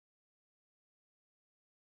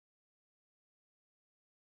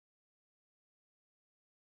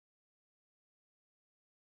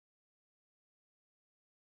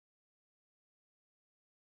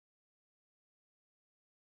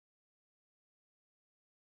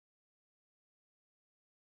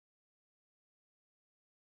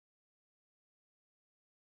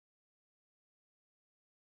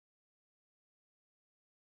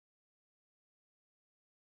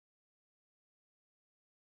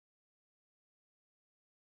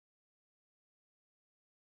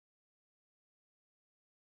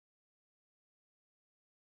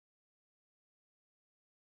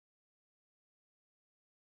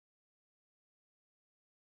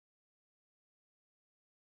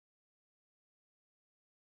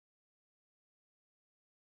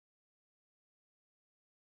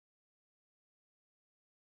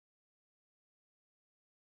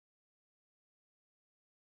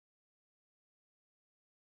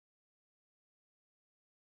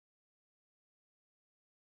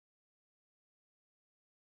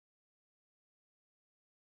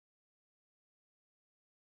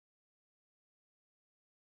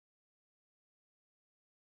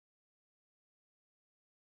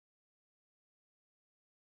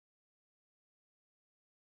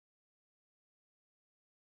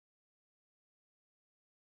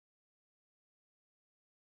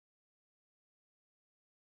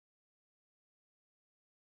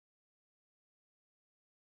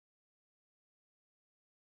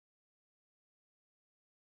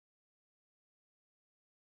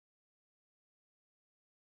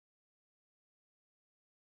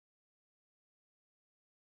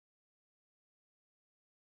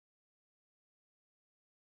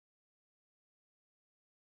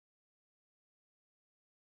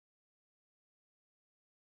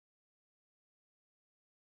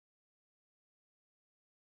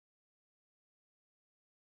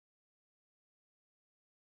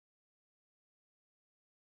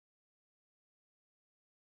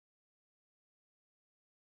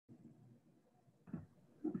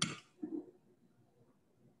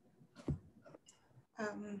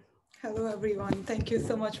Um, Hello, everyone. Thank you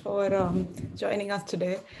so much for joining us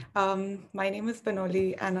today. My name is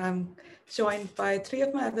Benoli, and I'm joined by three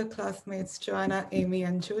of my other classmates, Joanna, Amy,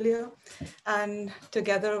 and Julia. And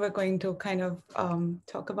together, we're going to kind of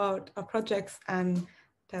talk about our projects and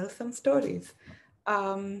tell some stories.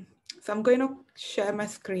 So I'm going to share my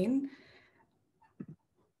screen.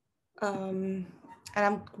 And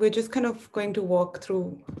we're just kind of going to walk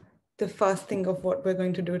through the first thing of what we're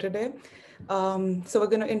going to do today. So we're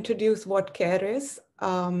going to introduce what care is.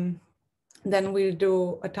 Then we'll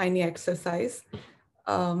do a tiny exercise,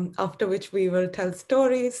 after which we will tell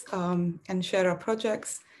stories and share our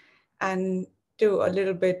projects and do a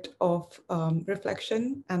little bit of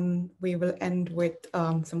reflection. And we will end with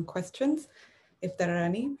some questions, if there are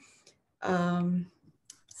any.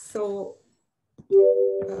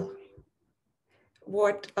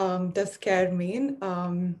 What does care mean?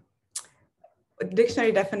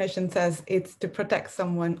 Dictionary definition says it's to protect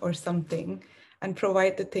someone or something and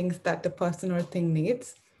provide the things that the person or thing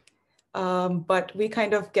needs. But we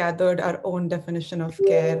kind of gathered our own definition of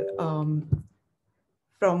care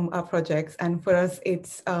from our projects. And for us,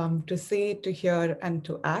 it's to see, to hear, and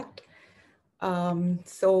to act.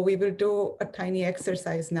 So we will do a tiny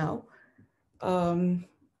exercise now.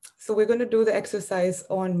 So we're going to do the exercise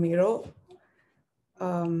on Miro,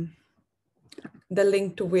 the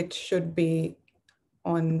link to which should be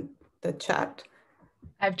on the chat.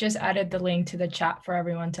 I've just added the link to the chat for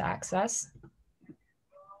everyone to access.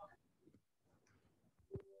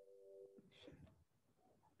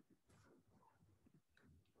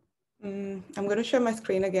 I'm going to share my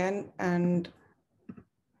screen again. And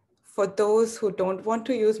for those who don't want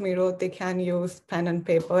to use Miro, they can use pen and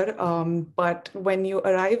paper. But when you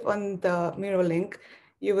arrive on the Miro link,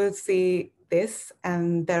 you will see this,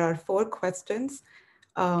 and there are 4 questions.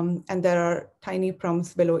 And there are tiny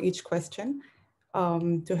prompts below each question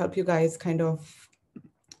to help you guys kind of,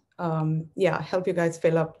 help you guys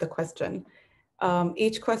fill up the question.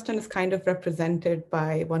 Each question is kind of represented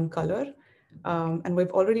by one color. And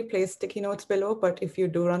we've already placed sticky notes below, but if you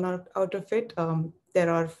do run out of it,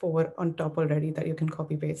 there are 4 on top already that you can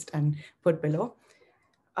copy paste and put below.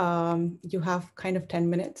 You have kind of 10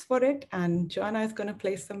 minutes for it, and Joanna is going to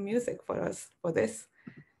play some music for us for this.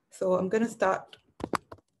 So I'm going to start.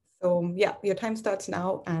 So yeah, your time starts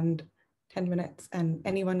now, and 10 minutes, and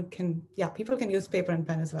anyone can, people can use paper and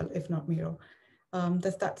pen as well, if not Miro.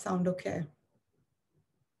 Does that sound okay?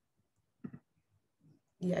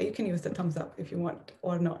 Yeah, you can use the thumbs up if you want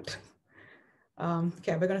or not.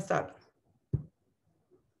 Okay, we're going to start.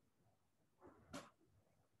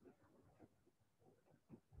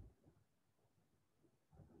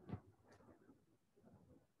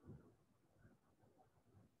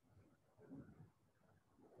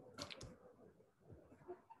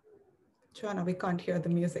 Joanna, we can't hear the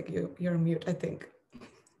music. You're mute, I think.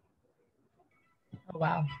 Oh,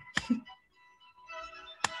 wow.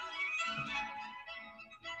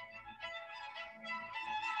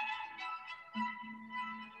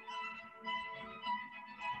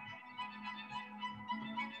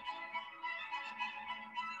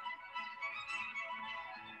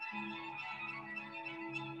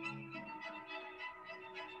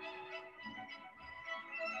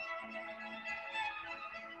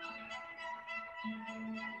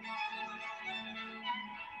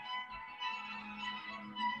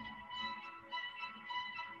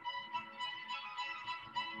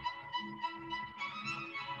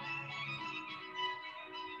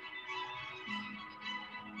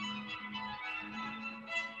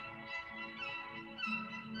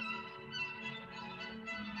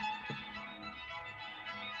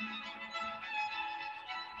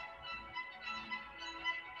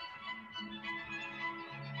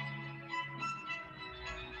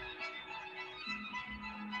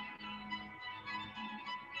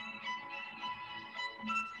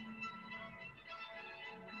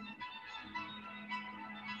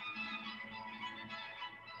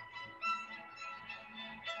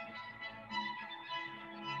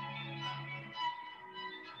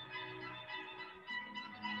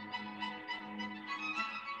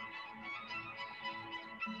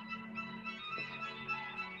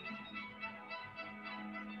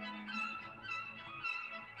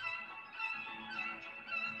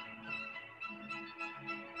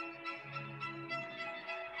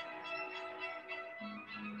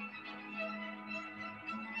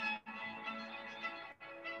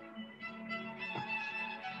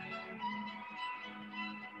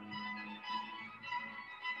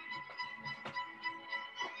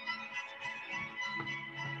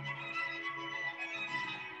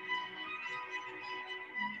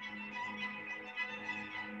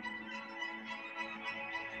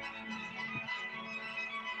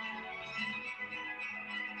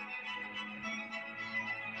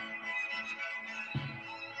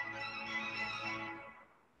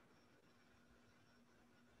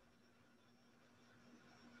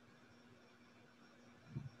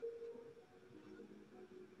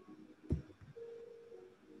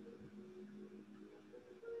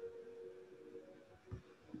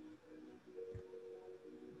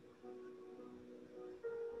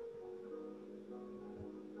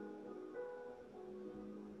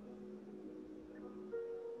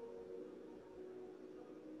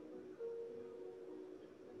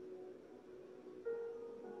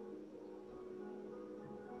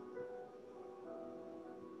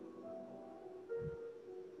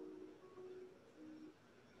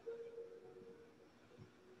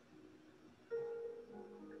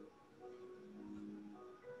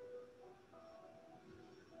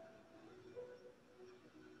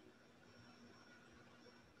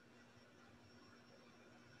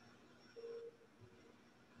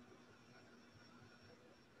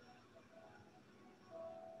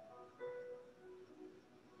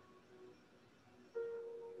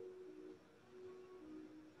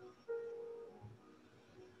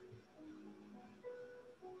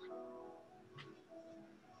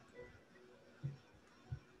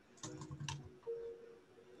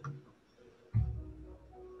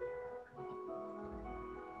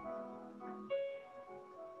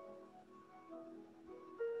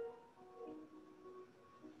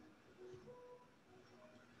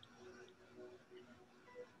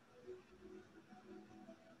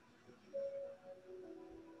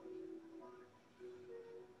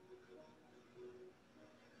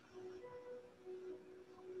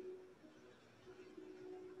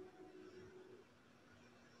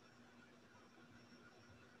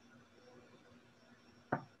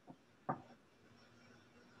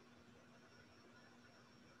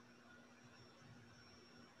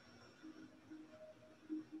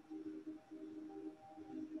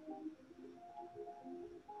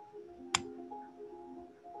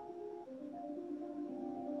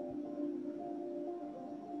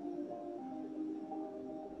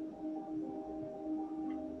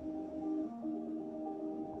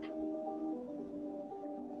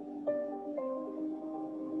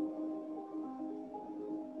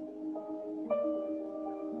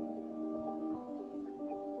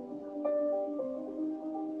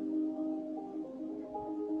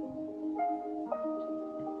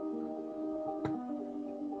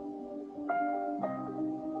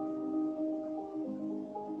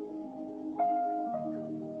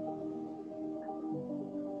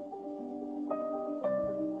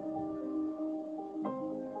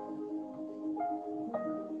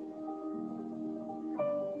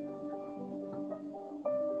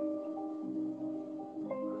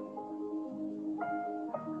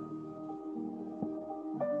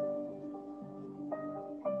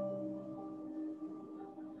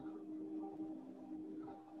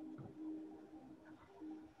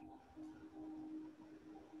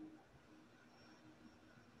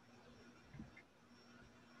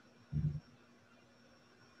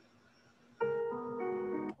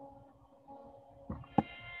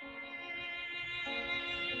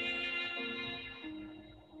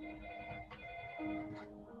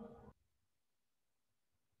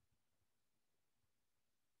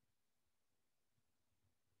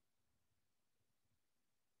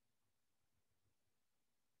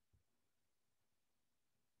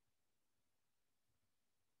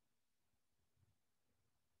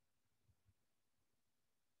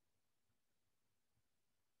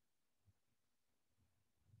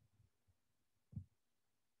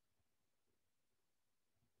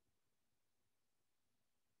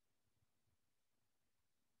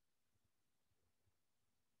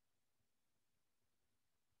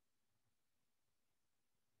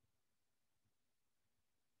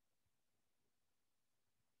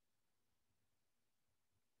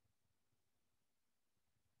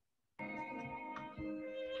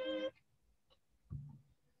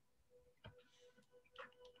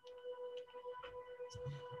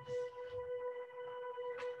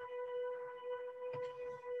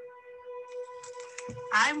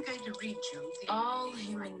 I'm going to read you the all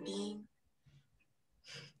human being.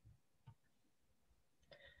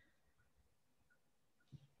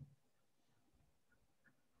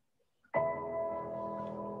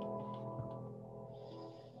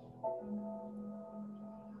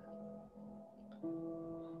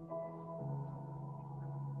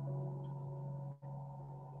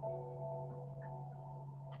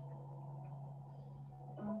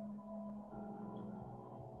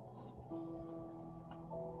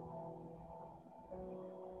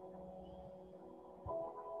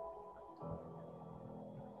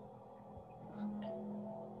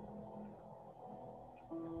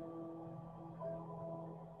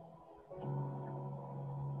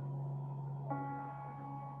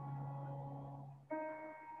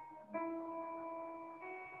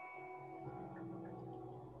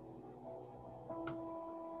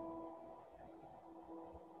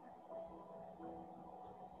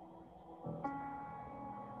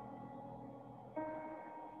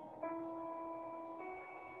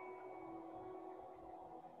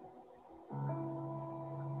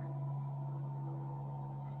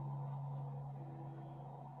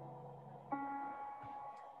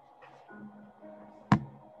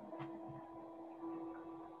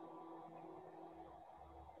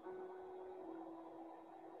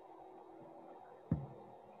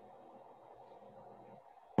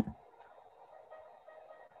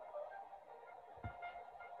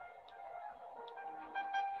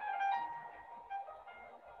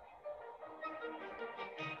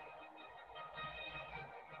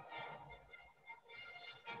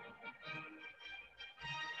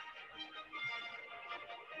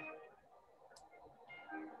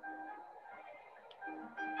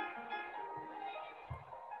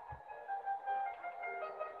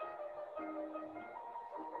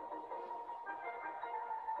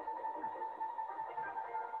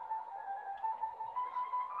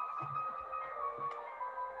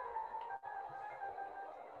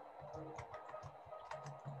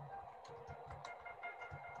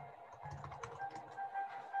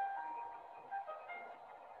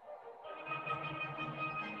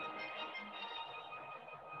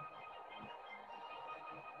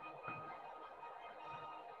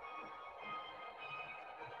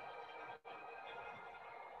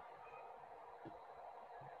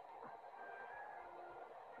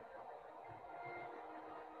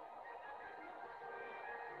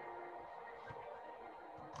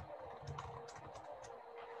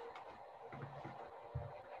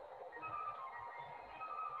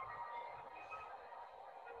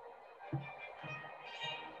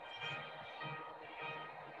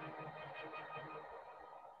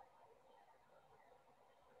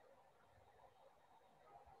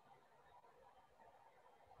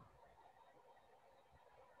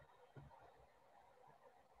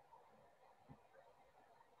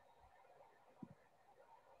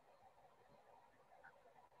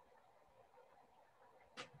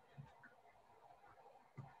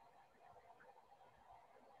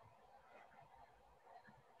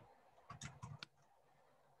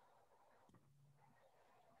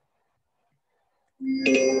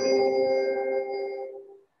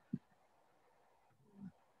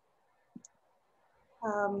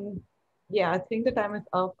 Yeah, I think the time is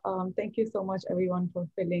up. Thank you so much, everyone, for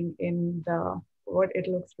filling in the board. It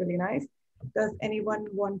looks really nice. Does anyone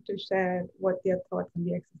want to share what their thoughts on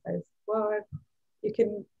the exercise were? You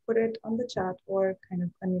can put it on the chat or kind of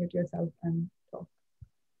unmute yourself and talk.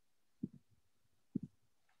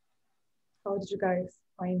 How did you guys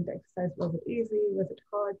find the exercise? Was it easy? Was it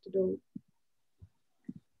hard to do?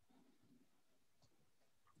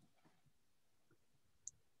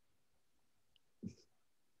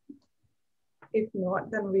 If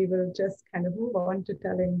not, then we will just kind of move on to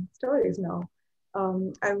telling stories now.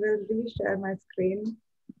 I will reshare my screen.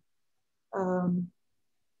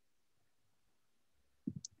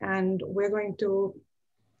 And we're going to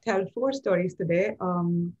tell 4 stories today.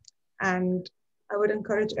 And I would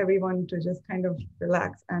encourage everyone to just kind of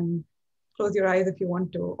relax and close your eyes if you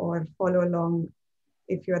want to, or follow along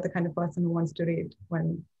if you're the kind of person who wants to read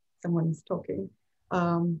when someone's talking,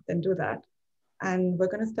 then do that. And we're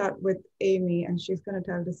going to start with Amy, and she's going to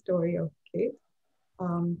tell the story of Kate.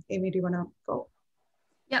 Amy, do you want to go?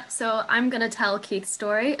 Yep, so I'm going to tell Keith's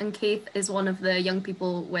story, and Keith is one of the young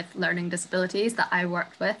people with learning disabilities that I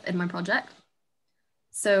worked with in my project.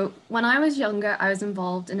 So when I was younger, I was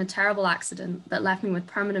involved in a terrible accident that left me with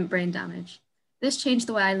permanent brain damage. This changed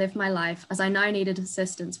the way I lived my life, as I now needed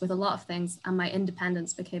assistance with a lot of things and my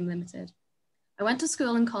independence became limited. I went to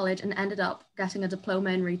school and college and ended up getting a diploma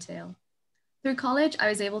in retail. Through college, I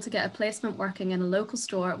was able to get a placement working in a local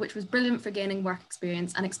store, which was brilliant for gaining work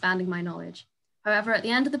experience and expanding my knowledge. However, at the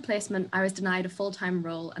end of the placement, I was denied a full-time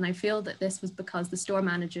role, and I feel that this was because the store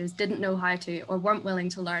managers didn't know how to or weren't willing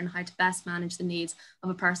to learn how to best manage the needs of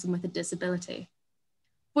a person with a disability.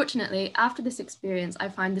 Fortunately, after this experience, I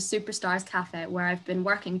found the Superstars Cafe, where I've been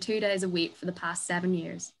working 2 days a week for the past 7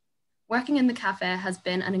 years. Working in the cafe has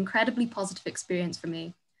been an incredibly positive experience for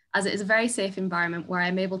me, as it is a very safe environment where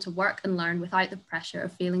I'm able to work and learn without the pressure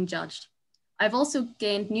of feeling judged. I've also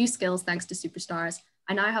gained new skills thanks to Superstars.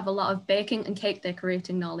 I now have a lot of baking and cake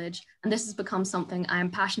decorating knowledge, and this has become something I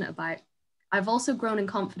am passionate about. I've also grown in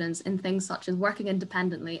confidence in things such as working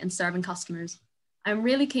independently and serving customers. I'm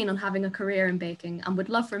really keen on having a career in baking and would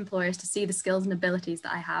love for employers to see the skills and abilities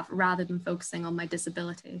that I have rather than focusing on my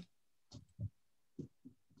disability.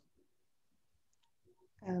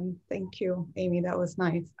 Thank you, Amy. That was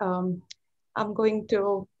nice. I'm going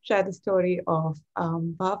to share the story of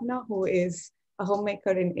Bhavna, who is a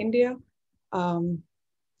homemaker in India.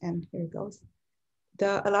 And here it goes.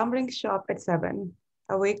 The alarm rings sharp at 7.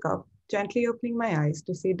 I wake up, gently opening my eyes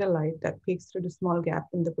to see the light that peeks through the small gap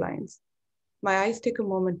in the blinds. My eyes take a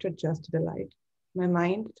moment to adjust to the light, my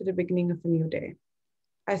mind to the beginning of a new day.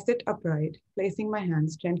 I sit upright, placing my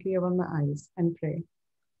hands gently over my eyes, and pray.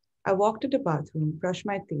 I walk to the bathroom, brush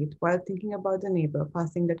my teeth while thinking about the neighbor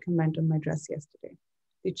passing that comment on my dress yesterday.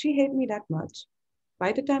 Did she hate me that much?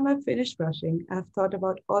 By the time I've finished brushing, I've thought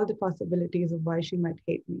about all the possibilities of why she might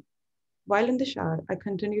hate me. While in the shower, I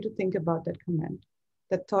continue to think about that comment,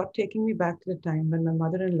 that thought taking me back to the time when my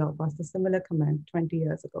mother-in-law passed a similar comment 20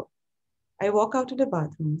 years ago. I walk out to the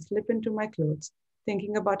bathroom, slip into my clothes,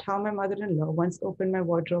 thinking about how my mother-in-law once opened my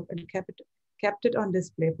wardrobe and kept it on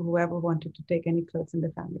display for whoever wanted to take any clothes in the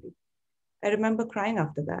family. I remember crying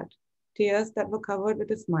after that, tears that were covered with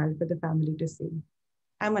a smile for the family to see.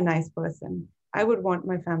 I'm a nice person. I would want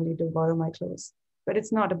my family to borrow my clothes, but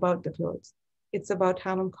it's not about the clothes. It's about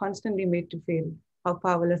how I'm constantly made to feel how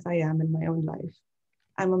powerless I am in my own life.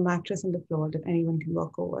 I'm a mattress on the floor that anyone can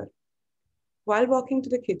walk over. While walking to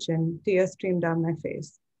the kitchen, tears streamed down my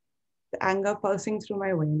face, the anger pulsing through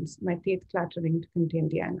my veins, my teeth clattering to contain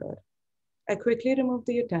the anger. I quickly removed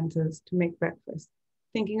the utensils to make breakfast,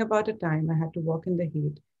 thinking about a time I had to walk in the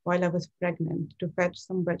heat while I was pregnant to fetch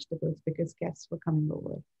some vegetables because guests were coming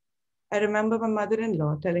over. I remember my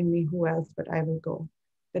mother-in-law telling me who else but I will go,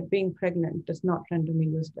 that being pregnant does not render me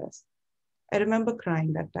useless. I remember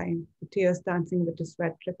crying that time, the tears dancing with the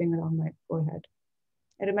sweat dripping around my forehead.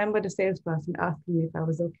 I remember the salesperson asking me if I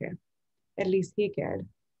was okay. At least he cared.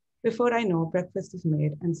 Before I know, breakfast is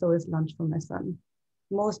made and so is lunch for my son.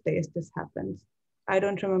 Most days this happens. I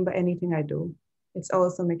don't remember anything I do. It's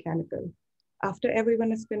also mechanical. After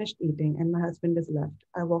everyone has finished eating and my husband is left,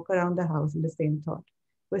 I walk around the house in the same thought,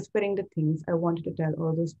 whispering the things I wanted to tell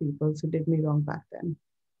all those people who did me wrong back then.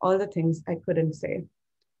 All the things I couldn't say.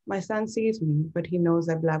 My son sees me, but he knows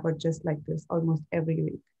I blabber just like this almost every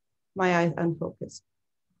week. My eyes unfocused.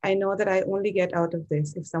 I know that I only get out of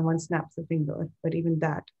this if someone snaps a finger, but even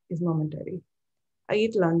that is momentary. I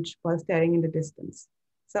eat lunch while staring in the distance.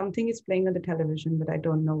 Something is playing on the television, but I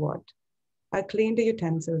don't know what. I clean the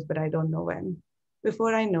utensils, but I don't know when.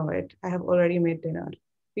 Before I know it, I have already made dinner.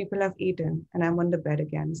 People have eaten, and I'm on the bed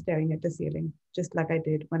again, staring at the ceiling, just like I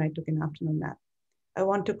did when I took an afternoon nap. I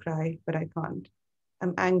want to cry, but I can't.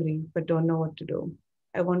 I'm angry, but don't know what to do.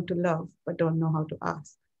 I want to love, but don't know how to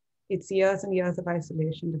ask. It's years and years of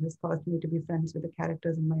isolation that has caused me to be friends with the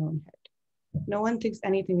characters in my own head. No one thinks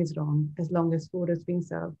anything is wrong as long as food is being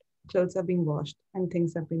served, clothes are being washed, and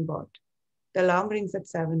things have been bought. The alarm rings at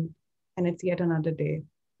 7, and it's yet another day.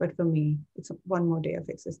 But for me, it's one more day of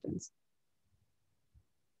existence.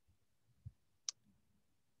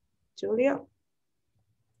 Julia?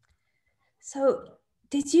 So,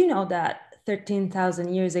 did you know that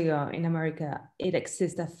 13,000 years ago in America, it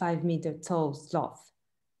existed a 5-meter tall sloth?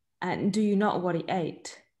 And do you know what it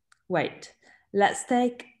ate? Wait, let's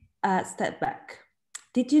take a step back.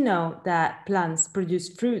 Did you know that plants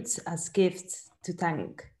produce fruits as gifts to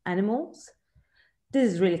thank animals?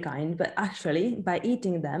 This is really kind, but actually, by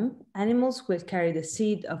eating them, animals will carry the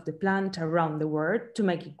seed of the plant around the world to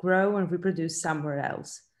make it grow and reproduce somewhere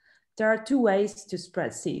else. There are 2 ways to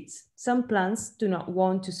spread seeds. Some plants do not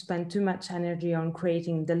want to spend too much energy on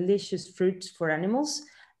creating delicious fruits for animals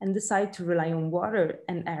and decide to rely on water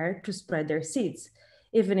and air to spread their seeds,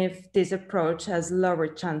 even if this approach has lower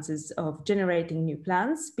chances of generating new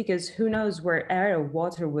plants, because who knows where air or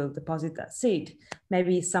water will deposit that seed,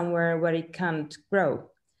 maybe somewhere where it can't grow.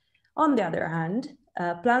 On the other hand,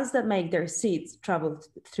 plants that make their seeds travel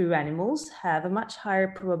through animals have a much higher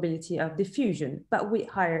probability of diffusion, but with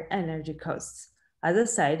higher energy costs, as I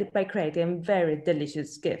said, by creating a very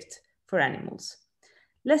delicious gift for animals.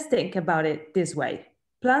 Let's think about it this way.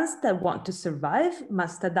 Plants that want to survive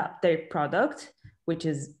must adapt their product, which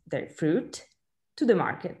is their fruit, to the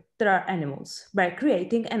market. There are animals, by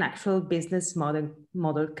creating an actual business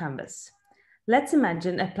model canvas. Let's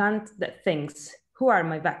imagine a plant that thinks, who are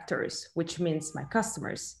my vectors, which means my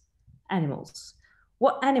customers? Animals.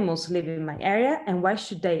 What animals live in my area and why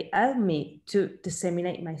should they help me to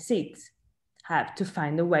disseminate my seeds? Have to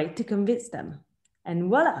find a way to convince them. And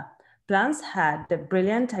voila, plants had the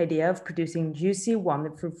brilliant idea of producing juicy,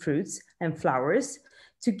 wonderful fruits and flowers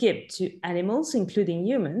to give to animals, including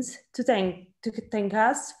humans, to thank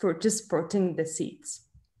us for just sporting the seeds.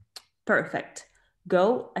 Perfect.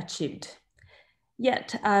 Goal achieved.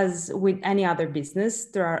 Yet, as with any other business,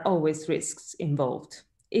 there are always risks involved.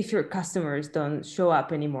 If your customers don't show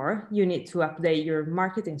up anymore, you need to update your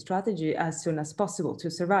marketing strategy as soon as possible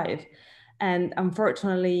to survive. And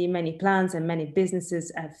unfortunately, many plants and many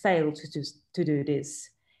businesses have failed to do this.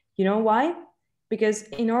 You know why? Because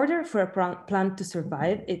in order for a plant to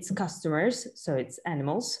survive, its customers, so its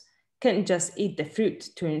animals, can't just eat the fruit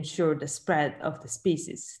to ensure the spread of the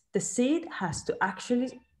species. The seed has to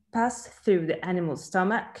actually pass through the animal's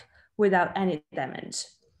stomach without any damage.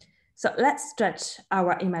 So let's stretch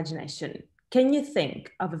our imagination. Can you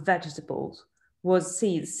think of a vegetable whose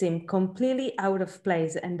seeds seem completely out of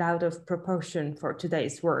place and out of proportion for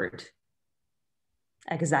today's world?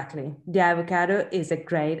 Exactly. The avocado is a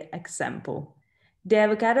great example. The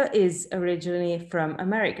avocado is originally from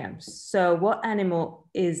America. So what animal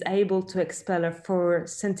is able to expel a 4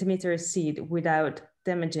 centimeter seed without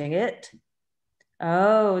damaging it?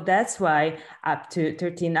 Oh, that's why up to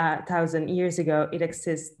 13,000 years ago, it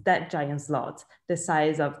exists that giant sloth, the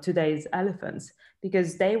size of today's elephants,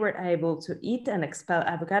 because they were able to eat and expel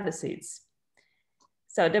avocado seeds.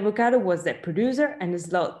 So the avocado was the producer and the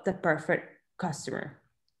sloth the perfect customer.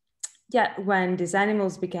 Yet when these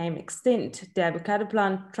animals became extinct, the avocado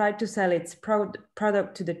plant tried to sell its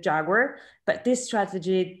product to the jaguar, but this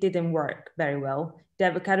strategy didn't work very well. The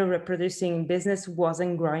avocado reproducing business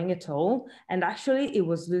wasn't growing at all, and actually it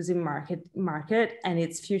was losing market and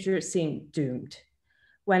its future seemed doomed.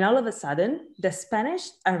 When all of a sudden, the Spanish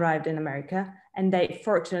arrived in America, and they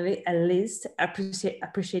fortunately at least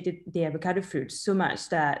appreciated the avocado fruit so much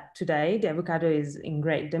that today the avocado is in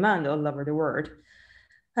great demand all over the world.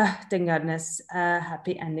 Thank goodness, a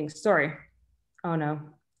happy ending story. Oh no,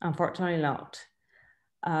 unfortunately not.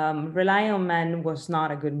 Relying on men was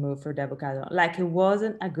not a good move for the avocado. Like it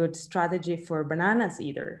wasn't a good strategy for bananas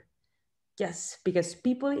either. Yes, because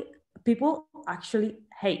people actually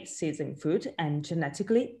hate seeds in food and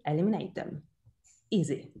genetically eliminate them.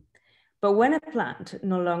 Easy. But when a plant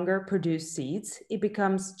no longer produces seeds, it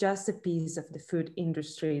becomes just a piece of the food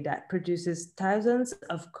industry that produces thousands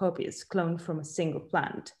of copies cloned from a single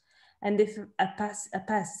plant. And if a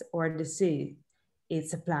pest or a disease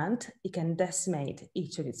eats a plant, it can decimate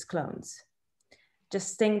each of its clones.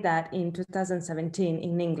 Just think that in 2017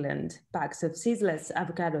 in England, packs of seedless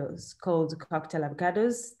avocados called cocktail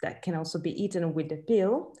avocados that can also be eaten with the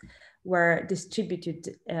peel were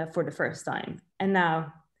distributed for the first time. And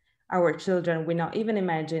now our children will not even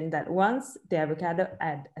imagine that once the avocado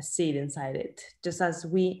had a seed inside it, just as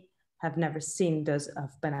we have never seen those of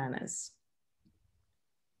bananas.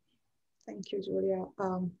 Thank you, Julia.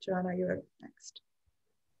 Joanna, you're next.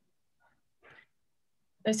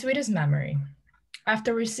 The sweetest memory.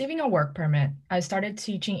 After receiving a work permit, I started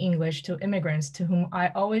teaching English to immigrants to whom I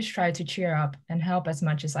always tried to cheer up and help as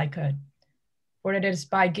much as I could. For it is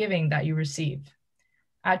by giving that you receive.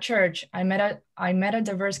 At church, I met a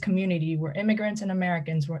diverse community where immigrants and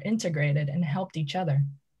Americans were integrated and helped each other.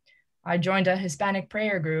 I joined a Hispanic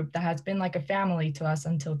prayer group that has been like a family to us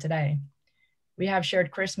until today. We have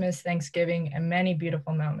shared Christmas, Thanksgiving, and many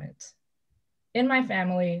beautiful moments. In my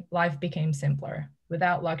family, life became simpler,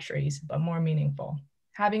 without luxuries, but more meaningful.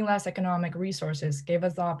 Having less economic resources gave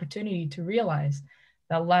us the opportunity to realize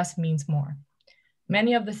that less means more.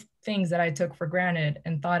 Many of the things that I took for granted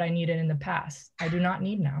and thought I needed in the past, I do not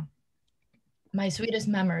need now. My sweetest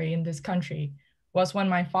memory in this country was when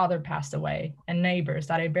my father passed away and neighbors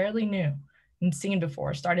that I barely knew and seen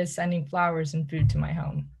before started sending flowers and food to my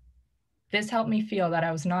home. This helped me feel that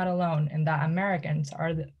I was not alone and that Americans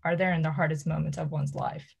are there in the hardest moments of one's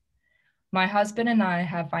life. My husband and I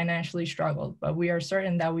have financially struggled, but we are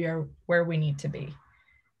certain that we are where we need to be.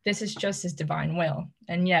 This is just his divine will.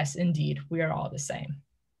 And yes, indeed, we are all the same.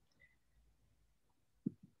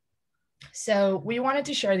 So we wanted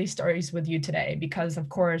to share these stories with you today because, of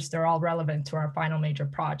course, they're all relevant to our final major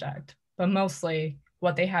project, but mostly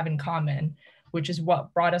what they have in common, which is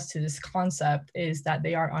what brought us to this concept, is that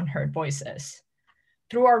they are unheard voices.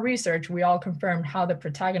 Through our research, we all confirmed how the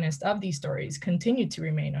protagonists of these stories continue to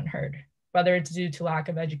remain unheard, whether it's due to lack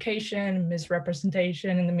of education,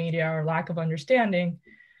 misrepresentation in the media, or lack of understanding.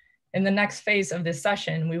 In the next phase of this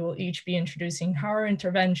session, we will each be introducing how our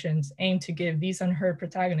interventions aim to give these unheard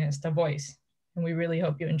protagonists a voice, and we really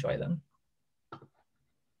hope you enjoy them.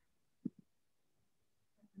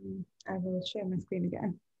 I will share my screen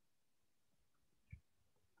again.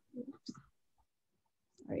 Oops.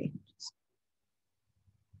 Sorry.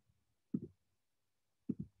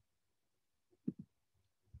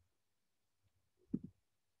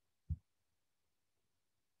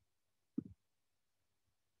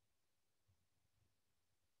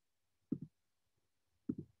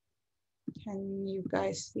 Can you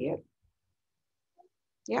guys see it?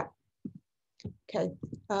 Yeah. Okay.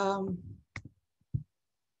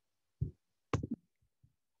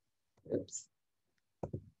 Oops.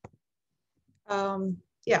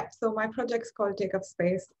 Yeah, so my project's called Take Up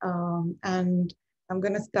Space, and I'm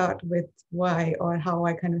going to start with why or how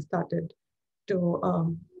I kind of started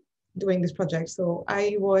to doing this project. So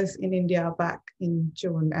I was in India back in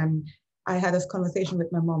June, and I had this conversation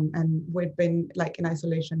with my mom, and we'd been like in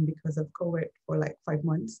isolation because of COVID for like 5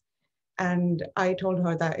 months. And I told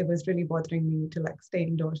her that it was really bothering me to like stay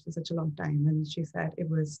indoors for such a long time. And she said it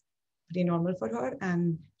was pretty normal for her,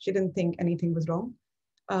 and she didn't think anything was wrong.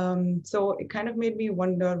 So it kind of made me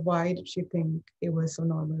wonder, why did she think it was so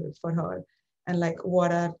normal for her? And like,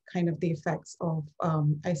 what are kind of the effects of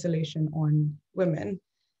isolation on women?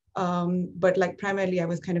 But like primarily, I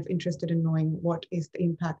was kind of interested in knowing what is the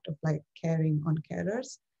impact of like caring on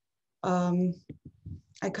carers. I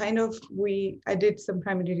did some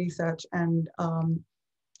primary research, and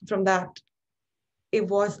from that,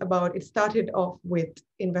 it started off with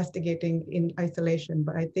investigating in isolation,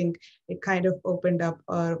 but I think it kind of opened up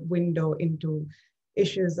a window into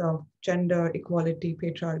issues of gender equality,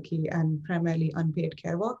 patriarchy, and primarily unpaid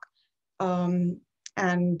care work.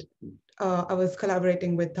 And I was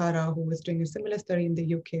collaborating with Tara, who was doing a similar study in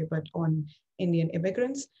the UK, but on Indian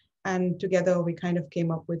immigrants. And together we kind of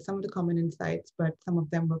came up with some of the common insights, but some of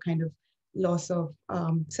them were kind of loss of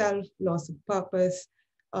self, loss of purpose,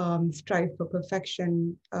 strive for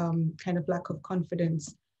perfection, kind of lack of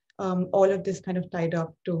confidence. All of this kind of tied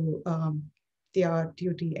up to their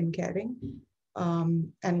duty in caring,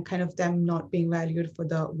 and kind of them not being valued for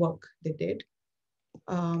the work they did.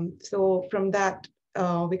 So from that,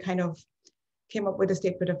 we kind of came up with a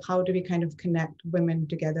statement of how do we kind of connect women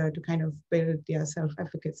together to kind of build their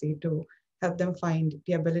self-efficacy, to help them find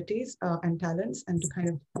the abilities and talents, and to kind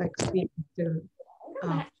of like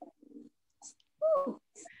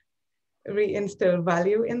reinstill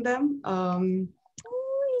value in them.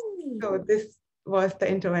 So this was the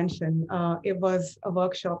intervention. It was a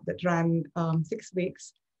workshop that ran 6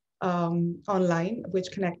 weeks online,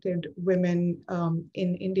 which connected women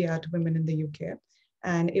in India to women in the UK.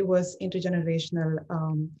 And it was intergenerational,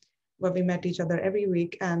 where we met each other every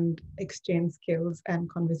week and exchanged skills and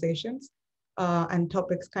conversations. And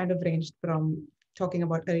topics kind of ranged from talking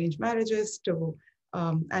about arranged marriages to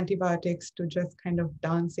antibiotics to just kind of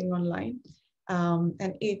dancing online.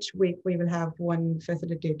 And each week we will have one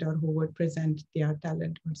facilitator who would present their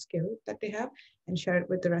talent or skill that they have and share it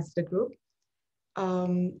with the rest of the group.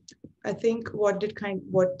 I think what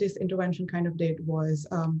this intervention kind of did was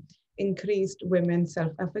increased women's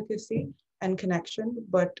self-efficacy and connection,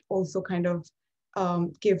 but also kind of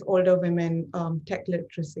give older women tech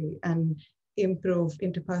literacy and improve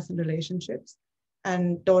interpersonal relationships.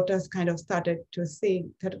 And daughters kind of started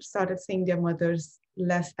seeing their mothers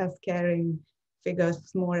less as caring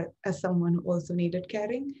figures, more as someone who also needed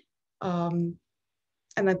caring. And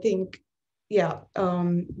I think,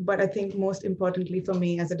 but I think most importantly for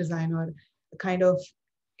me as a designer,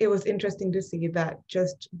 it was interesting to see that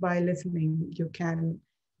just by listening, you can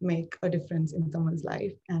make a difference in someone's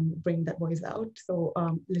life and bring that voice out. So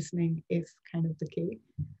listening is kind of the key.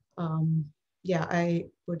 I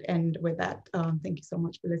would end with that. Thank you so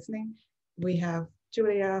much for listening. We have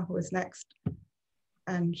Julia, who is next,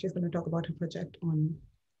 and she's going to talk about her project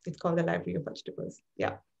it's called the Library of Vegetables.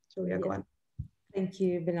 Yeah, Julia, go on. Thank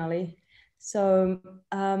you, Benali. So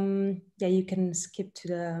you can skip to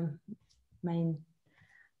the main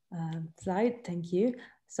slide. Thank you.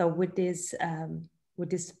 So with this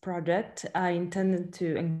project, I intended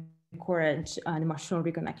to encourage an emotional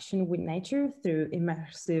reconnection with nature through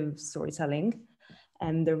immersive storytelling.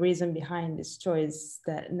 And the reason behind this choice is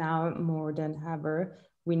that now more than ever,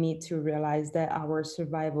 we need to realize that our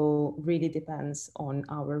survival really depends on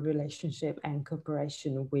our relationship and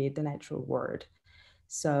cooperation with the natural world.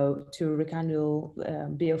 So to rekindle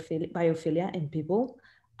biophilia in people,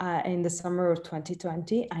 in the summer of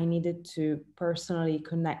 2020, I needed to personally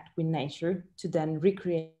connect with nature to then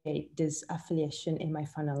recreate this affiliation in my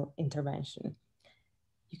final intervention.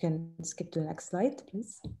 You can skip to the next slide,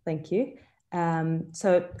 please. Thank you. To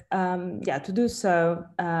do so,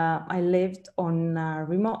 I lived on a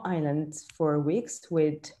remote island for weeks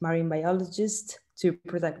with marine biologists to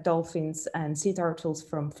protect dolphins and sea turtles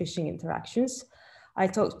from fishing interactions. I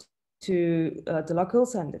talked to the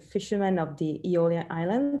locals and the fishermen of the Aeolian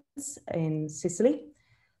Islands in Sicily,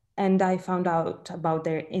 and I found out about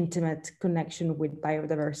their intimate connection with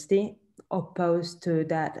biodiversity opposed to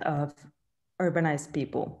that of urbanized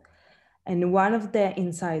people. And one of the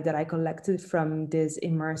insights that I collected from this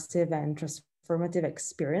immersive and transformative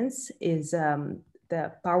experience is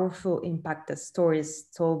the powerful impact that stories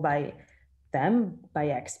told by them, by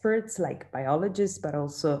experts like biologists, but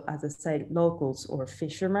also, as I said, locals or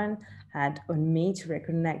fishermen, had on me to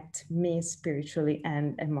reconnect me spiritually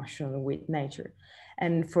and emotionally with nature.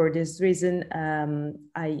 And for this reason,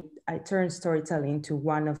 I turned storytelling into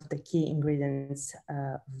one of the key ingredients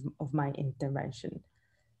of my intervention.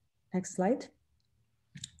 Next slide.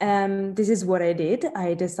 This is what I did.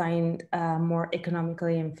 I designed a more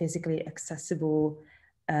economically and physically accessible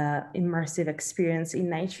immersive experience in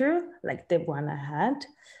nature, like the one I had,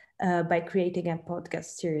 by creating a podcast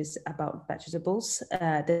series about vegetables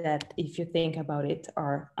that, if you think about it,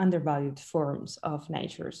 are undervalued forms of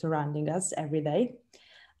nature surrounding us every day.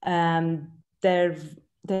 A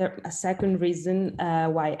second reason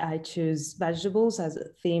why I choose vegetables as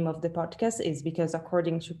a theme of the podcast is because,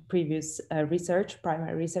 according to previous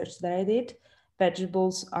primary research that I did,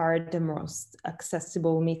 vegetables are the most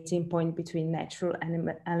accessible meeting point between natural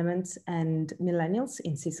elements and millennials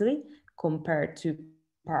in Sicily compared to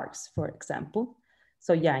parks, for example.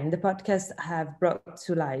 So yeah, in the podcast, I have brought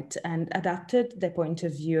to light and adapted the point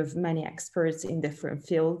of view of many experts in different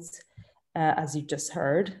fields. As you just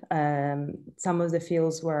heard, some of the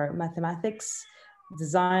fields were mathematics,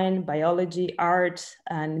 design, biology, art,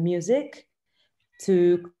 and music,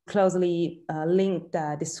 to closely link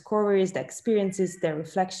the discoveries, the experiences, the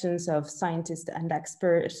reflections of scientists and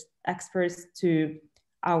experts to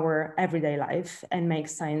our everyday life and make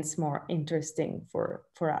science more interesting for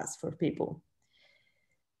us, for people.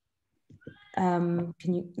 To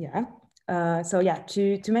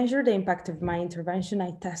measure the impact of my intervention,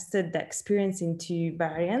 I tested the experience in two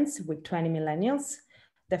variants with 20 millennials.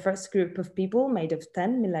 The first group of people, made of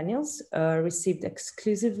 10 millennials, received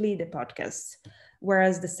exclusively the podcast,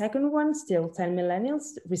 whereas the second one, still 10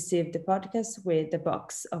 millennials, received the podcast with a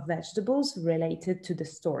box of vegetables related to the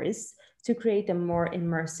stories to create a more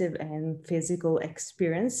immersive and physical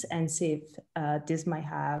experience and see if this might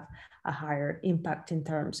have a higher impact in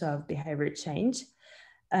terms of behavior change.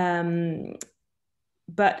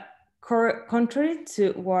 But contrary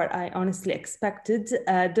to what I honestly expected,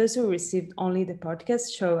 those who received only the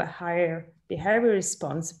podcast show a higher behavior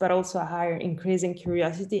response, but also a higher increase in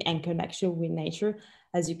curiosity and connection with nature,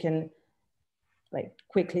 as you can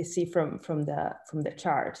quickly see from the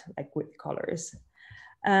chart, like with colors.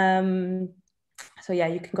 So yeah,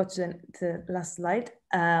 you can go to the last slide.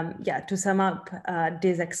 To sum up,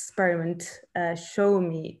 this experiment showed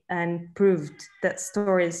me and proved that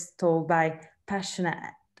stories told by passionate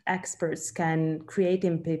experts can create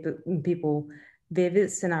in people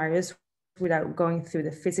vivid scenarios without going through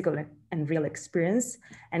the physical and real experience,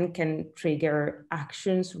 and can trigger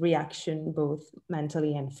reaction, both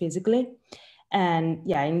mentally and physically. And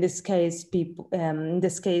yeah, in this case,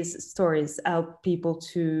 stories help people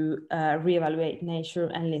to reevaluate nature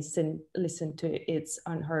and listen to its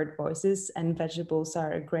unheard voices. And vegetables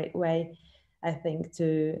are a great way, I think,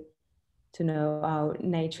 to know how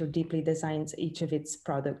nature deeply designs each of its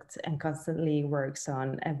products and constantly works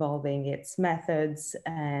on evolving its methods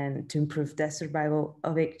and to improve the survival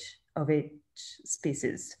of each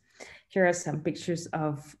species. Here are some pictures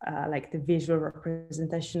of the visual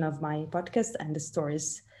representation of my podcast and the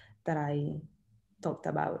stories that I talked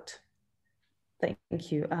about.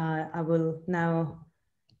 Thank you. I will now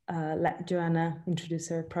let Joanna introduce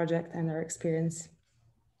her project and her experience.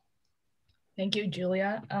 Thank you,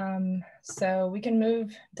 Julia. So we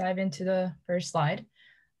can dive into the first slide.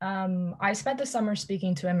 I spent the summer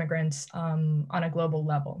speaking to immigrants on a global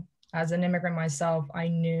level. As an immigrant myself, I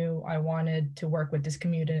knew I wanted to work with this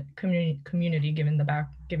community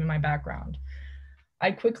given my background.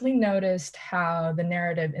 I quickly noticed how the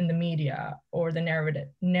narrative in the media or the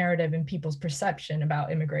narrative in people's perception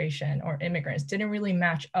about immigration or immigrants didn't really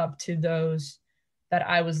match up to those that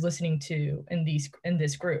I was listening to in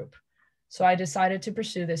this group. So I decided to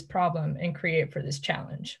pursue this problem and create for this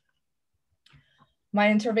challenge. My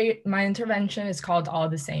intervention is called All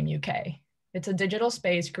the Same UK. It's a digital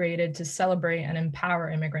space created to celebrate and empower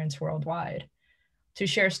immigrants worldwide, to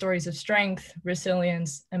share stories of strength,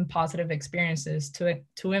 resilience, and positive experiences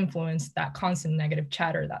to influence that constant negative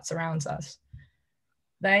chatter that surrounds us.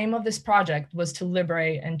 The aim of this project was to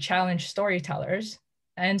liberate and challenge storytellers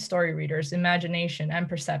and story readers' imagination and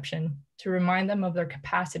perception, to remind them of their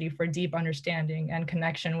capacity for deep understanding and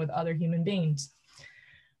connection with other human beings.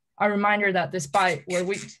 A reminder that despite where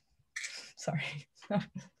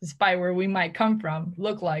we might come from,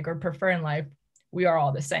 look like, or prefer in life, we are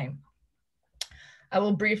all the same. I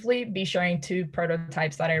will briefly be showing 2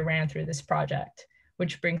 prototypes that I ran through this project,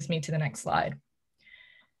 which brings me to the next slide.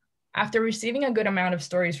 After receiving a good amount of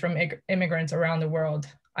stories from immigrants around the world,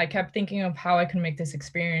 I kept thinking of how I could make this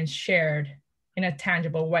experience shared in a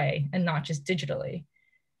tangible way and not just digitally.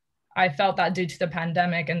 I felt that due to the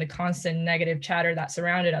pandemic and the constant negative chatter that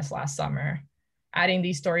surrounded us last summer, adding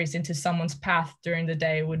these stories into someone's path during the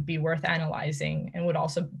day would be worth analyzing and would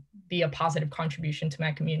also be a positive contribution to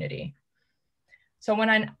my community. So when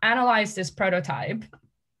I analyzed this prototype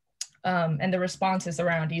and the responses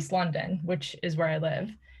around East London, which is where I live,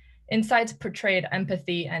 insights portrayed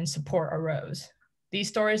empathy and support arose. These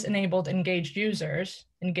stories enabled engaged readers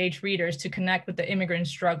to connect with the immigrant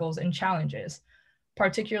struggles and challenges,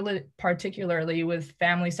 particularly with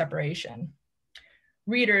family separation.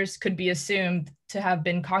 Readers could be assumed to have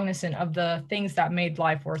been cognizant of the things that made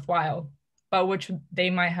life worthwhile, but which they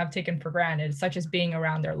might have taken for granted, such as being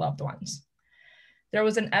around their loved ones. There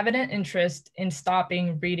was an evident interest in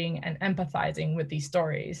stopping, reading, and empathizing with these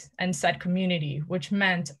stories and said community, which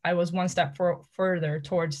meant I was one step further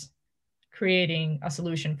towards creating a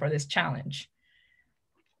solution for this challenge.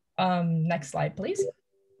 Next slide, please.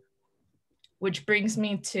 Which brings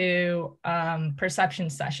me to perception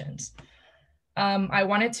sessions. I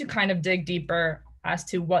wanted to kind of dig deeper as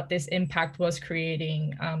to what this impact was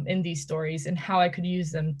creating in these stories and how I could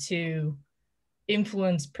use them to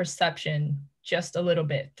influence perception just a little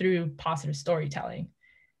bit through positive storytelling.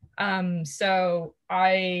 So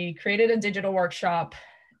I created a digital workshop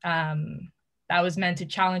that was meant to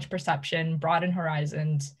challenge perception, broaden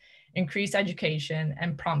horizons, increase education,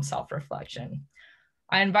 and prompt self-reflection.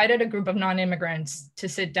 I invited a group of non-immigrants to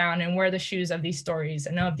sit down and wear the shoes of these stories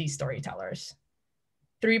and of these storytellers.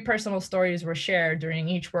 3 personal stories were shared during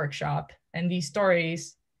each workshop, and these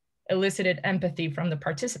stories elicited empathy from the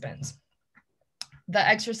participants. The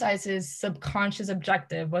exercise's subconscious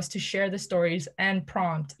objective was to share the stories and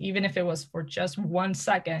prompt, even if it was for just 1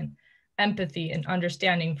 second, empathy and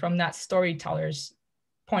understanding from that storyteller's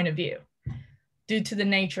point of view. Due to the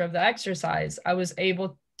nature of the exercise, I was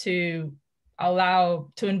able to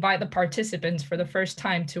invite the participants for the first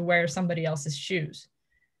time to wear somebody else's shoes.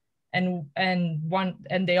 And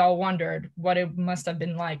they all wondered what it must have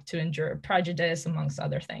been like to endure prejudice, amongst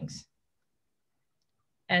other things.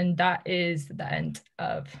 And that is the end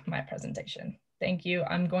of my presentation. Thank you.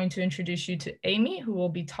 I'm going to introduce you to Amy, who will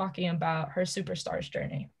be talking about her Superstars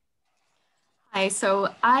journey. Hi,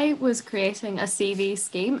 so I was creating a CV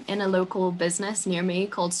scheme in a local business near me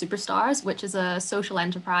called Superstars, which is a social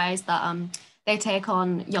enterprise that they take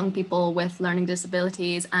on young people with learning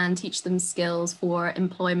disabilities and teach them skills for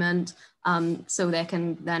employment so they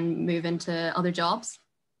can then move into other jobs.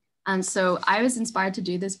 And so I was inspired to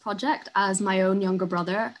do this project as my own younger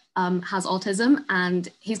brother has autism, and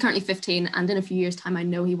he's currently 15, and in a few years' time, I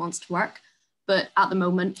know he wants to work. But at the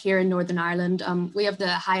moment here in Northern Ireland, we have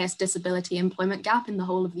the highest disability employment gap in the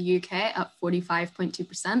whole of the UK at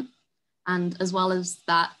 45.2%. And as well as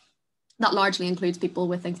that, that largely includes people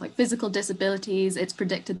with things like physical disabilities. It's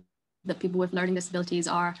predicted that people with learning disabilities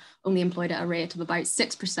are only employed at a rate of about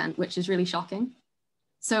 6%, which is really shocking.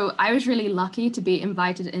 So I was really lucky to be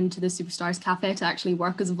invited into the Superstars Cafe to actually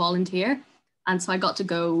work as a volunteer. And so I got to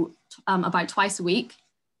go about twice a week.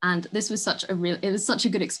 And this was such a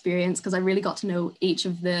good experience because I really got to know each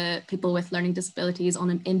of the people with learning disabilities on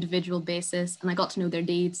an individual basis, and I got to know their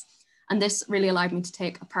needs. And this really allowed me to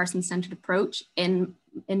take a person-centered approach in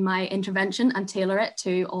my intervention and tailor it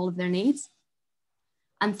to all of their needs.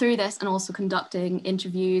 And through this, and also conducting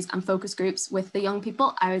interviews and focus groups with the young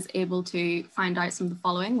people, I was able to find out some of the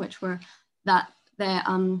following, which were that they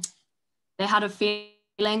had a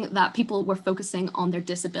feeling that people were focusing on their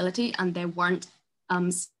disability and they weren't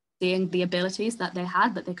seeing the abilities that they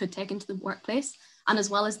had that they could take into the workplace. And as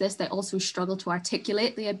well as this, they also struggle to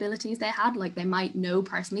articulate the abilities they had. Like they might know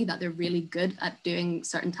personally that they're really good at doing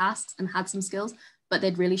certain tasks and had some skills, but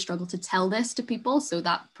they'd really struggle to tell this to people. So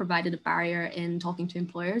that provided a barrier in talking to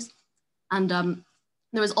employers. And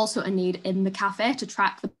there was also a need in the cafe to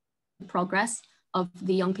track the progress of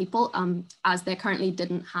the young people, as they currently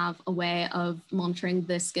didn't have a way of monitoring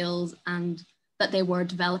the skills and that they were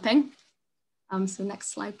developing. So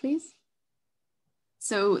next slide, please.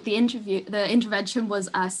 So the intervention was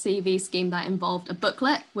a CV scheme that involved a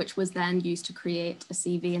booklet, which was then used to create a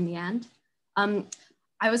CV in the end.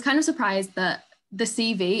 I was kind of surprised that the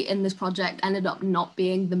CV in this project ended up not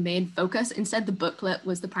being the main focus. Instead, the booklet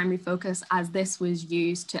was the primary focus, as this was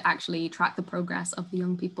used to actually track the progress of the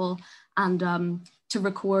young people and to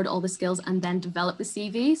record all the skills and then develop the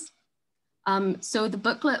CVs. So the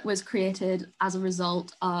booklet was created as a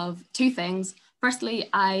result of two things. Firstly,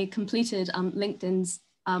 I completed LinkedIn's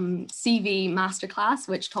CV masterclass,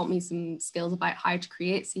 which taught me some skills about how to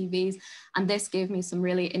create CVs. And this gave me some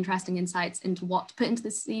really interesting insights into what to put into the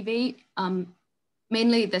CV.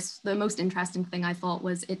 Mainly the most interesting thing I thought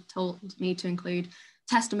was it told me to include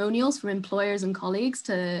testimonials from employers and colleagues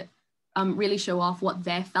to really show off what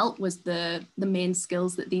they felt was the main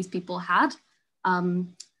skills that these people had.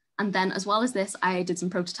 And then as well as this, I did some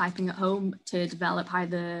prototyping at home to develop how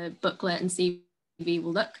the booklet and CV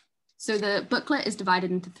will look. So the booklet is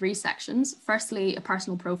divided into 3 sections. Firstly, a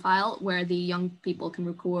personal profile where the young people can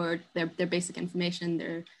record their basic information,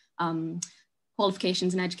 their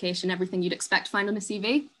qualifications and education, everything you'd expect to find on a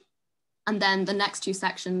CV. And then the next 2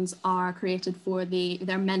 sections are created for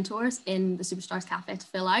their mentors in the Superstars Cafe to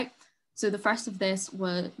fill out. So the first of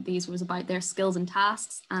these was about their skills and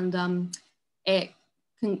tasks, and it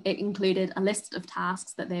included a list of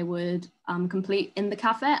tasks that they would complete in the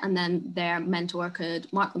cafe, and then their mentor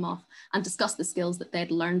could mark them off and discuss the skills that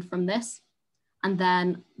they'd learned from this. And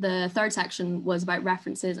then the third section was about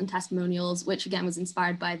references and testimonials, which again was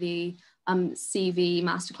inspired by the CV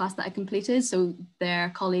masterclass that I completed. So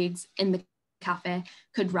their colleagues in the cafe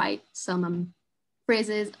could write some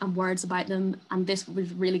phrases and words about them. And this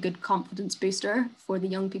was a really good confidence booster for the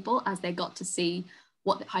young people as they got to see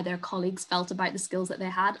how their colleagues felt about the skills that they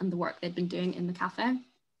had and the work they'd been doing in the cafe.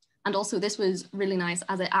 And also this was really nice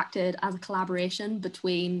as it acted as a collaboration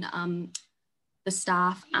between the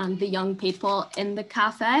staff and the young people in the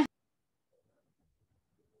cafe.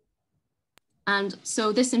 And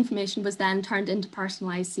so this information was then turned into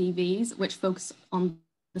personalized CVs, which focus on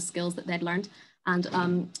the skills that they'd learned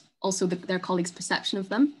and also their colleagues' perception of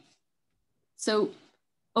them. So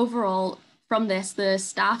overall, from this, the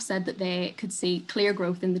staff said that they could see clear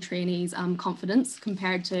growth in the trainees' confidence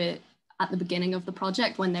compared to at the beginning of the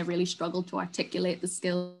project when they really struggled to articulate the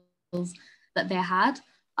skills that they had.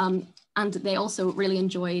 And they also really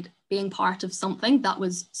enjoyed being part of something that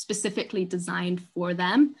was specifically designed for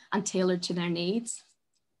them and tailored to their needs.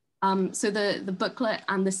 So the booklet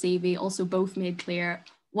and the CV also both made clear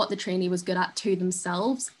what the trainee was good at to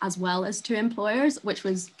themselves as well as to employers,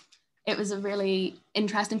 it was a really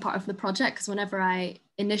interesting part of the project because whenever I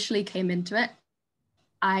initially came into it,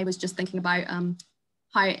 I was just thinking about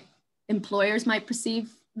how employers might perceive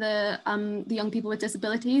the young people with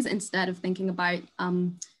disabilities instead of thinking about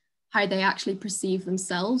how they actually perceive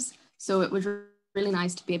themselves. So it was really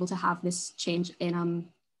nice to be able to have this change in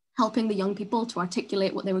helping the young people to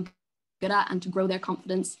articulate what they were good at and to grow their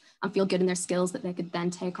confidence and feel good in their skills that they could then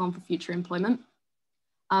take on for future employment.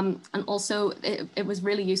 And also it was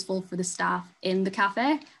really useful for the staff in the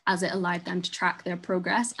cafe as it allowed them to track their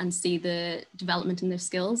progress and see the development in their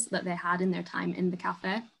skills that they had in their time in the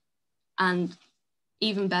cafe. And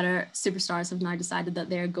even better, Superstars have now decided that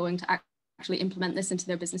they're going to actually implement this into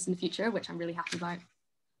their business in the future, which I'm really happy about.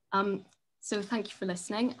 So thank you for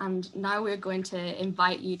listening. And now we're going to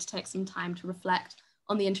invite you to take some time to reflect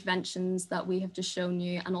on the interventions that we have just shown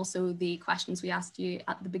you and also the questions we asked you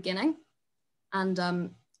at the beginning. And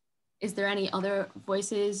is there any other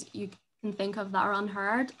voices you can think of that are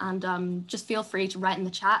unheard? And just feel free to write in the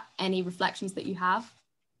chat any reflections that you have.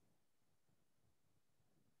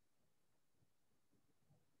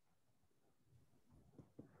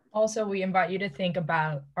 Also, we invite you to think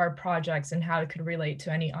about our projects and how it could relate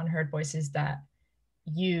to any unheard voices that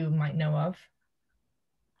you might know of.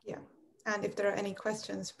 Yeah, and if there are any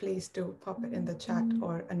questions, please do pop it in the chat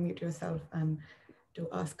or unmute yourself and do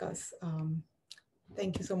ask us.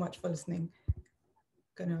 Thank you so much for listening.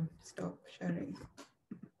 Gonna stop sharing.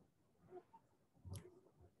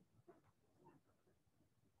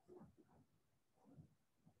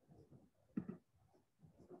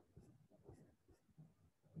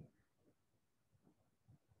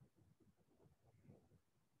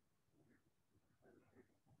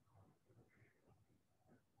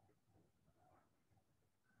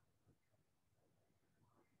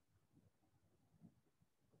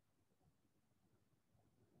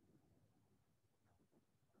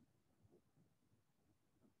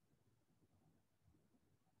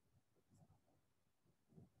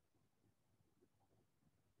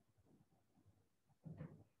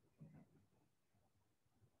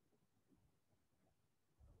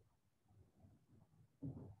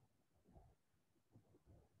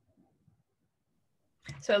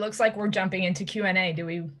 So it looks like we're jumping into Q&A. Do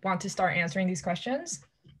we want to start answering these questions?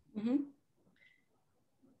 Mm-hmm.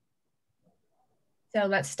 So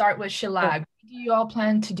let's start with Shilag. What do you all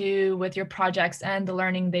plan to do with your projects and the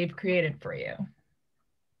learning they've created for you?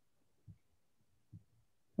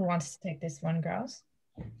 Who wants to take this one, girls?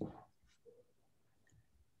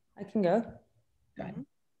 I can go. Go ahead.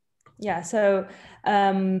 Yeah, so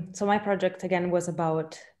my project again was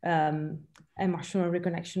about emotional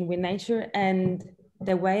reconnection with nature, and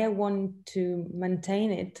the way I want to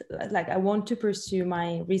maintain it, like I want to pursue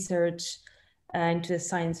my research into the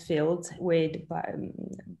science field with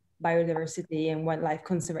biodiversity and wildlife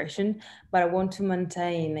conservation, but I want to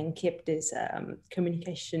maintain and keep this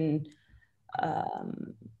communication.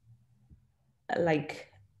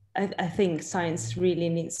 I think science really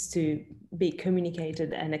needs to be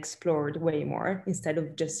communicated and explored way more instead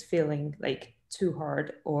of just feeling like too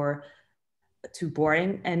hard or too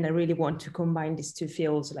boring. And I really want to combine these two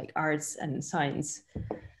fields like arts and science.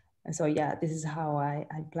 And so, yeah, this is how I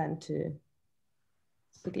plan to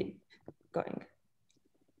keep going.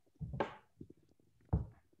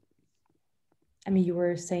 I mean, you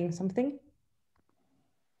were saying something?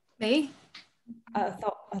 Me? I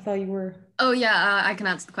thought you were. Oh yeah, I can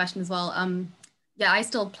answer the question as well. Yeah, I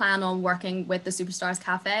still plan on working with the Superstars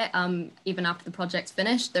Cafe. Even after the project's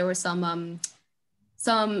finished, there were some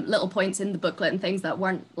little points in the booklet and things that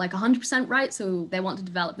weren't like 100% right, so they want to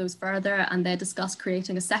develop those further, and they discussed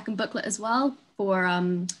creating a second booklet as well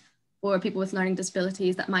for people with learning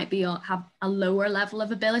disabilities that might be have a lower level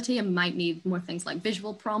of ability and might need more things like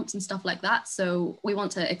visual prompts and stuff like that. So we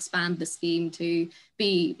want to expand the scheme to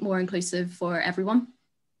be more inclusive for everyone.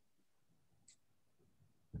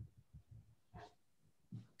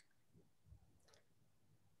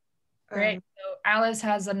 Great. So Alice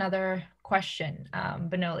has another question.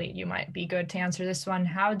 Benoli, you might be good to answer this one.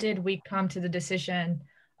 How did we come to the decision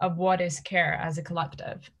of what is care as a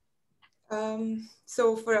collective?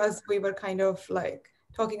 So for us, we were kind of like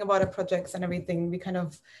talking about our projects and everything. We kind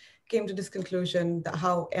of came to this conclusion that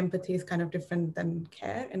how empathy is kind of different than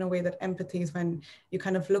care, in a way that empathy is when you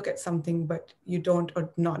kind of look at something, but you don't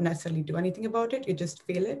or not necessarily do anything about it, you just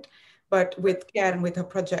feel it. But with care and with our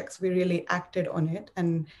projects, we really acted on it.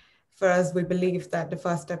 And for us, we believe that the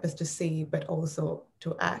first step is to see, but also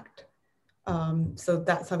to act. So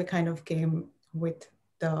that's how we kind of came with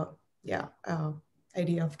the,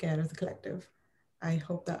 idea of care as a collective. I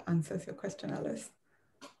hope that answers your question, Alice.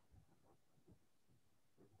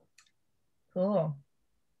 Cool.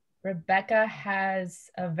 Rebecca has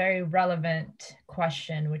a very relevant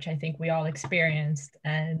question, which I think we all experienced,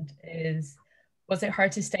 and is, was it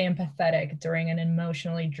hard to stay empathetic during an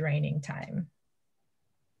emotionally draining time?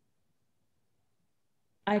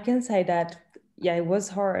 I can say that, yeah, it was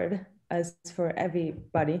hard as for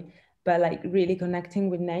everybody, but like really connecting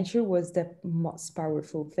with nature was the most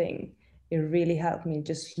powerful thing. It really helped me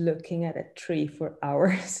just looking at a tree for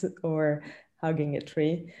hours or hugging a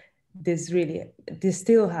tree. This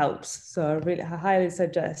still helps. So I highly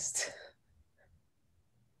suggest.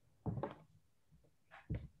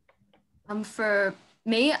 For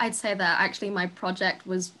me, I'd say that actually my project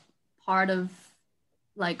was part of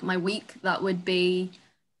like my week. That would be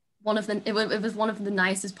it was one of the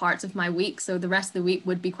nicest parts of my week. So the rest of the week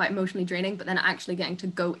would be quite emotionally draining, but then actually getting to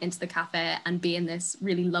go into the cafe and be in this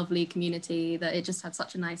really lovely community, that it just had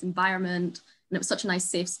such a nice environment and it was such a nice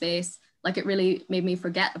safe space. Like it really made me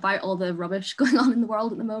forget about all the rubbish going on in the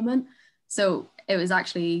world at the moment. So it was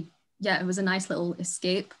actually, yeah, it was a nice little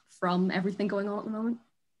escape from everything going on at the moment.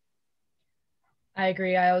 I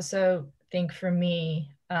agree. I also think for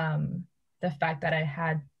me, the fact that I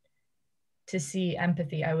had to see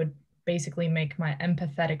empathy, I would basically make my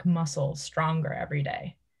empathetic muscle stronger every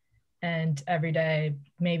day. And every day,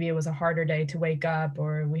 maybe it was a harder day to wake up,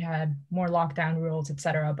 or we had more lockdown rules,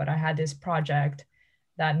 etc. But I had this project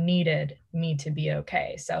that needed me to be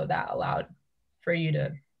okay. So that allowed for you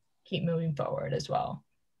to keep moving forward as well.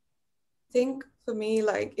 I think for me,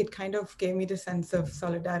 like it kind of gave me the sense of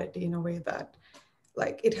solidarity in a way that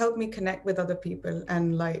like it helped me connect with other people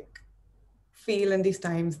and like feel in these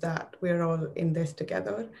times that we're all in this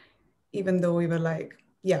together, even though we were like,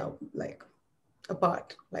 like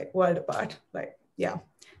apart, like world apart, like, yeah.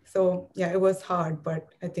 So yeah, it was hard, but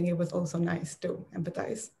I think it was also nice to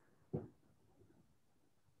empathize.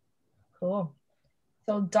 Cool.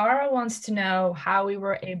 So Dara wants to know how we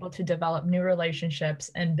were able to develop new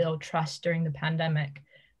relationships and build trust during the pandemic,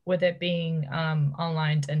 with it being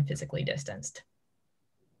online and physically distanced.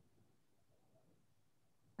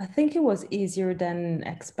 I think it was easier than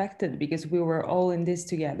expected because we were all in this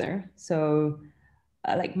together. So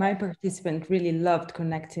like my participant really loved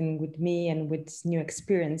connecting with me and with this new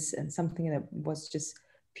experience, and something that was just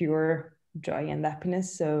pure joy and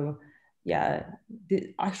happiness. So yeah,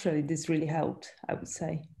 actually this really helped, I would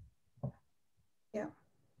say. Yeah,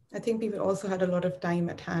 I think people also had a lot of time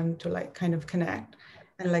at hand to like kind of connect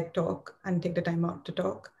and like talk and take the time out to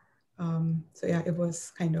talk. So yeah, it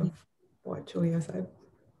was kind of what Julia said.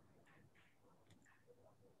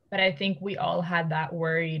 But I think we all had that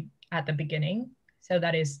worry at the beginning. So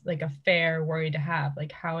that is like a fair worry to have.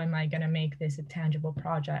 Like, how am I going to make this a tangible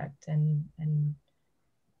project? And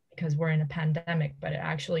because we're in a pandemic, but it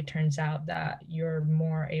actually turns out that you're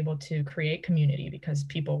more able to create community because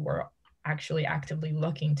people were actually actively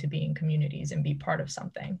looking to be in communities and be part of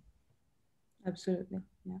something. Absolutely,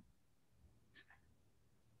 yeah.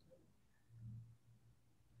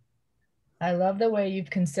 I love the way you've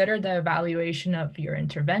considered the evaluation of your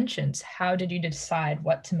interventions. How did you decide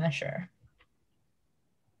what to measure?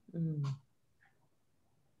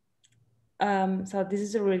 So this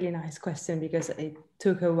is a really nice question because it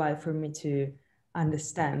took a while for me to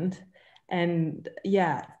understand. And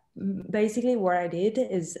yeah, basically what I did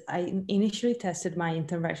is I initially tested my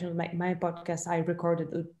intervention, like my podcast, I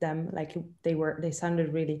recorded them, like they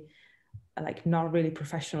sounded really like not really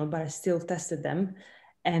professional, but I still tested them.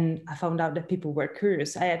 And I found out that people were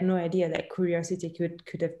curious. I had no idea that curiosity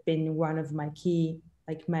could have been one of my key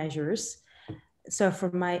like measures. So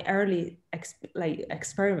for my early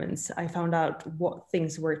experiments, I found out what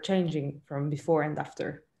things were changing from before and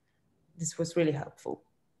after. This was really helpful.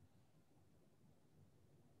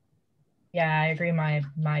 Yeah, I agree.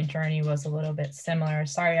 My journey was a little bit similar.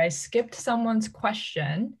 Sorry, I skipped someone's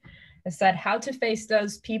question. It said how to face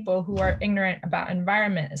those people who are ignorant about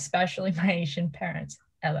environment, especially my Asian parents.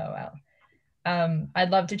 LOL.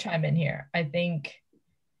 I'd love to chime in here. I think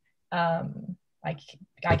I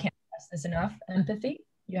can't stress this enough. Empathy.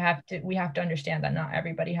 We have to understand that not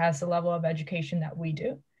everybody has the level of education that we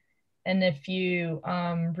do. And if you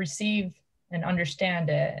receive and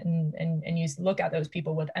understand it and you look at those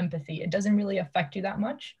people with empathy, it doesn't really affect you that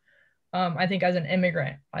much. I think as an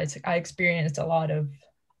immigrant, I experienced a lot of,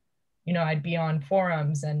 I'd be on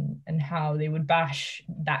forums and how they would bash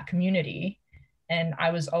that community. And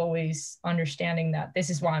I was always understanding that this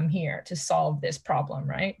is why I'm here, to solve this problem,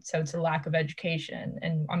 right? So it's a lack of education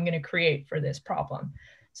and I'm going to create for this problem.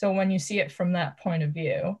 So when you see it from that point of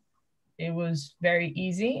view, it was very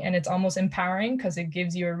easy and it's almost empowering because it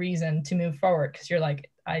gives you a reason to move forward because you're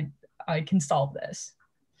like, I can solve this.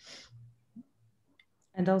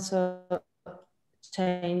 And also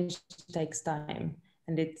change takes time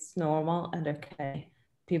and it's normal and okay.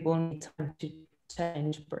 People need time to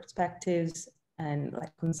change perspectives and like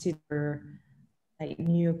consider like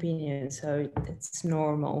new opinions. So it's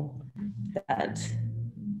normal that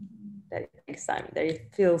it takes time, that it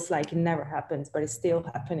feels like it never happens, but it's still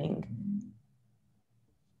happening.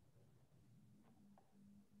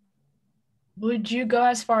 Would you go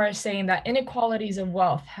as far as saying that inequalities of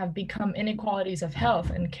wealth have become inequalities of health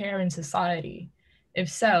and care in society? If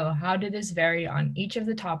so, how did this vary on each of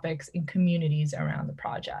the topics and communities around the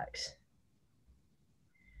projects?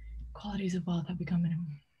 Qualities of wealth have become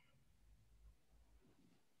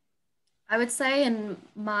I would say in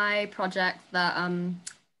my project that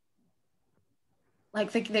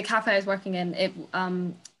like the cafe I was working in, it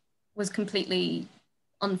was completely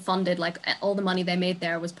unfunded. Like all the money they made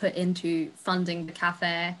there was put into funding the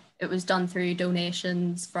cafe. It was done through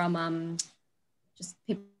donations from just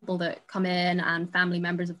people that come in and family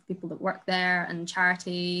members of people that work there and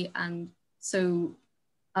charity. And so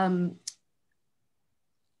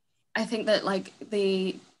I think that like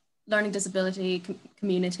the learning disability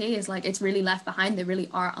community is like, it's really left behind. They really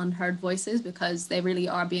are unheard voices because they really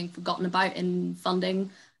are being forgotten about in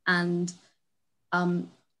funding. And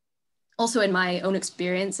also in my own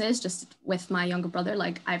experiences, just with my younger brother,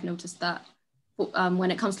 like I've noticed that when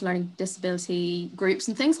it comes to learning disability groups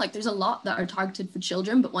and things, like there's a lot that are targeted for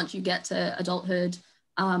children, but once you get to adulthood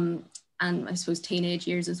and I suppose teenage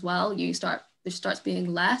years as well, there starts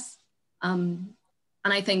being less.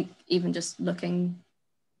 And I think even just looking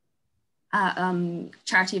at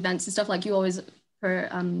charity events and stuff, like you always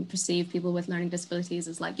perceive people with learning disabilities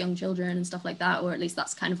as like young children and stuff like that, or at least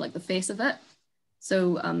that's kind of like the face of it.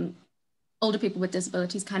 So older people with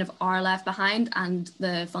disabilities kind of are left behind and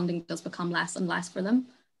the funding does become less and less for them.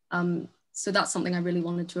 So that's something I really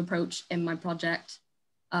wanted to approach in my project,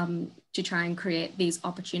 to try and create these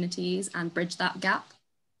opportunities and bridge that gap.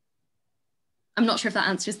 I'm not sure if that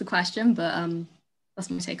answers the question, but that's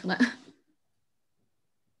my take on it.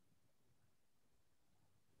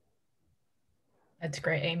 That's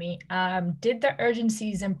great, Amy. Did the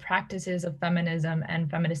urgencies and practices of feminism and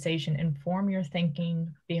feminization inform your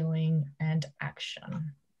thinking, feeling, and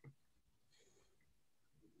action?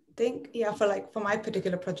 Think, yeah, for my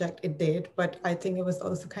particular project, it did, but I think it was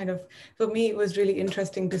also kind of, for me, it was really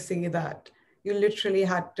interesting to see that you literally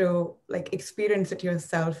had to like experience it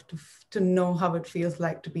yourself to know how it feels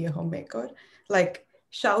like to be a homemaker. Like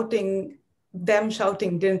them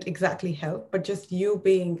shouting didn't exactly help, but just you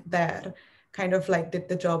being there kind of like did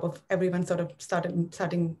the job of everyone sort of starting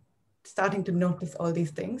to notice all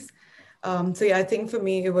these things. So yeah, I think for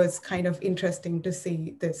me, it was kind of interesting to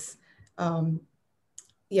see this, the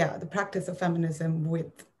practice of feminism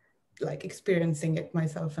with like experiencing it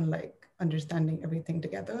myself and like understanding everything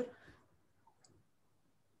together.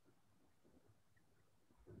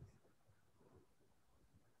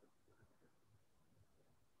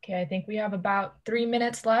 Okay, I think we have about 3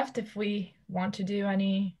 minutes left if we want to do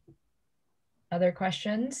any other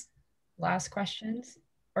questions, last questions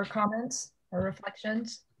or comments or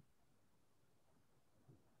reflections.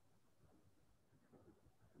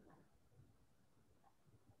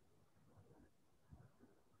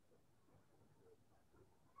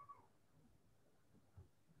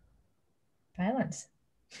 Silence.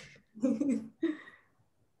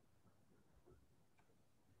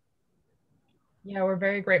 Yeah, we're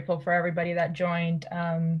very grateful for everybody that joined.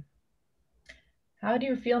 How do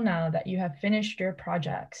you feel now that you have finished your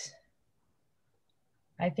projects?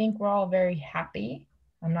 I think we're all very happy.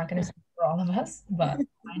 I'm not going to speak for all of us, but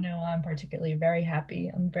I know I'm particularly very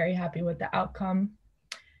happy. I'm very happy with the outcome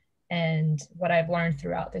and what I've learned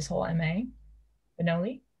throughout this whole MA.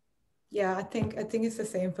 Benoli? Yeah, I think it's the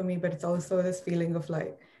same for me, but it's also this feeling of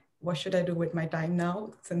like, what should I do with my time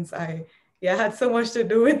now? Since I had so much to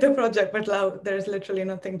do with the project, but now there's literally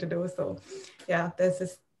nothing to do. So yeah, there's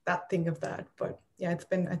this that thing of that. But yeah, I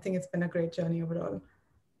think it's been a great journey overall.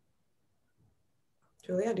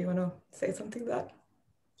 Julia, do you want to say something to that?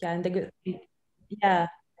 Yeah, and the good thing,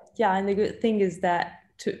 and the good thing is that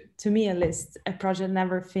to me at least, a project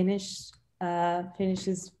never finishes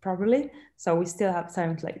properly. So we still have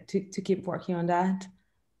time to keep working on that.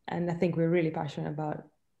 And I think we're really passionate about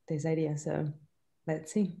this idea. So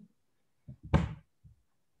let's see.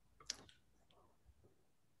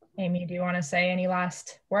 Amy, do you want to say any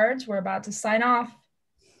last words? We're about to sign off.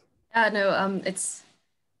 No,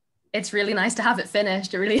 it's really nice to have it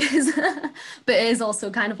finished. It really is. But it is also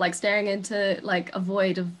kind of like staring into like a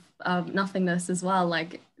void of nothingness as well.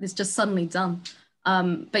 Like it's just suddenly done.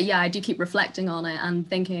 But yeah, I do keep reflecting on it and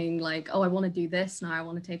thinking like, oh, I want to do this now. I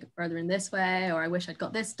want to take it further in this way, or I wish I'd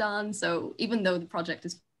got this done. So even though the project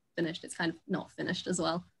is finished, it's kind of not finished as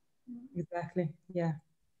well. Exactly. Yeah.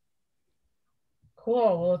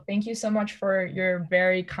 Cool. Well, thank you so much for your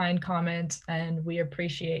very kind comments, and we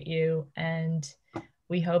appreciate you. And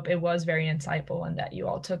we hope it was very insightful and that you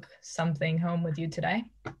all took something home with you today.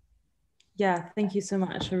 Yeah, thank you so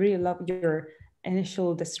much. I really love your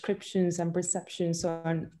initial descriptions and perceptions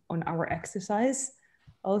on our exercise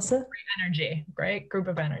also. Great energy, great group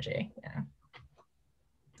of energy. Yeah.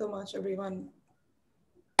 So much, everyone.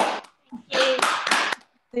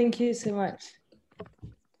 Thank you so much.